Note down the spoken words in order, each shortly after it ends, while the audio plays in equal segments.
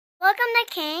the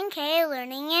K&K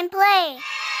Learning and Play.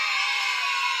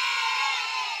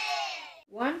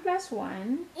 1 plus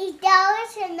 1.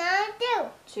 Equals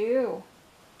another 2.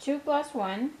 2 plus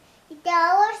 1.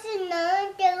 equals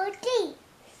another 3.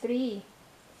 3.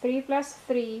 3 plus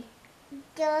 3.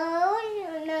 Equals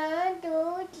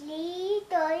another 3,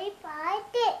 5,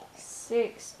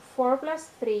 6. 4 plus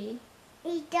 3.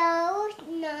 equals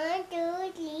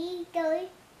another 3,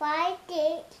 5,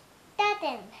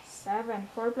 7. 7.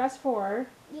 4 plus 4.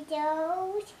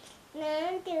 Equals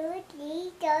another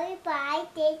 3, 5,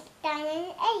 6,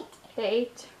 7,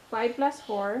 8. 5 plus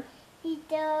 4.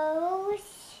 equals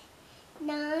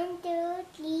 1, 2,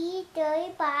 3,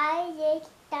 5, 6,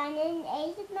 7,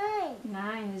 8, 9.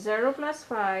 9. 0 plus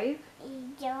 5.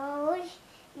 Equals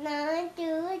 1,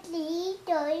 2,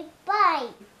 3,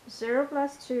 5. 0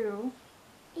 plus 2.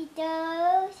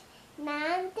 Equals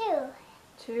 1, 2.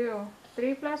 2.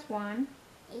 3 plus 1.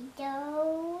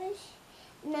 Equals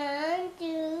 1,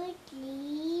 2,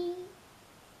 3,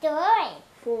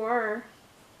 4.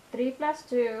 3 plus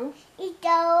 2.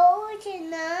 equals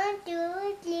 1,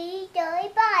 2, 3,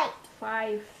 5.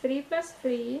 5. 3 plus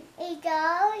 3.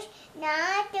 Equals 1,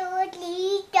 2,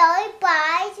 3,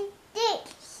 5,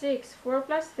 6. 6. 4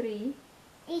 plus 3.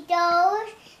 Equals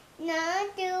 1,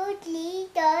 2, 3,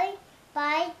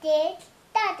 5, 6,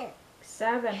 7.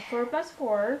 7. 4 plus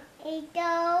 4.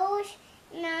 Equals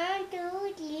 1,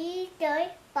 2, 3,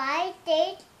 5,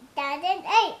 6, 7,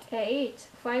 8. 8.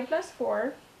 5 plus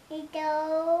 4.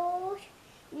 Equals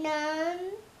 1,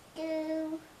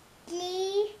 2,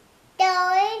 3,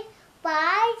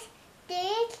 5,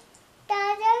 6,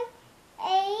 7,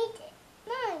 8,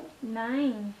 9.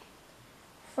 9.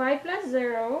 5 plus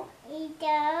 0.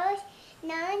 Equals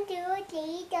 1, 2,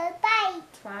 3, 5.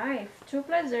 5. 2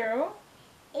 plus 0.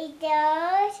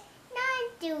 Equals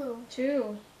 2.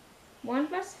 2. 1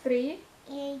 plus 3.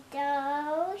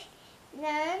 Equals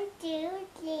 1, 2,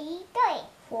 3,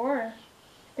 4.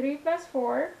 3 plus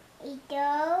 4.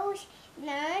 equals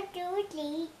 1, 2,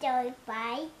 3,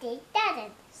 5, 6,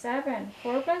 7. 7.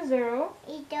 4 plus 0.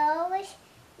 Equals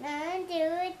 1,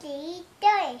 2,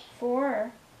 3,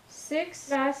 4. 6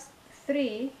 plus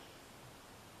 3.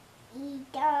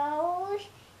 equals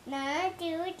 1,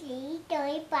 2,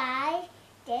 3, 5,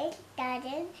 6,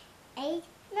 7, 8,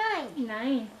 9.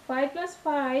 9. 5 plus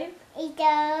 5.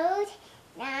 Equals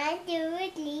 1,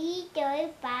 2, 3,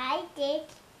 5,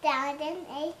 6, 7,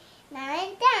 8,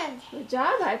 9, 10. Good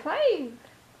job. High five.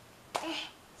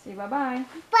 Say bye-bye.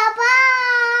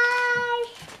 Bye-bye.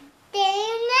 See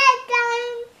you next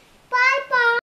time. Bye-bye.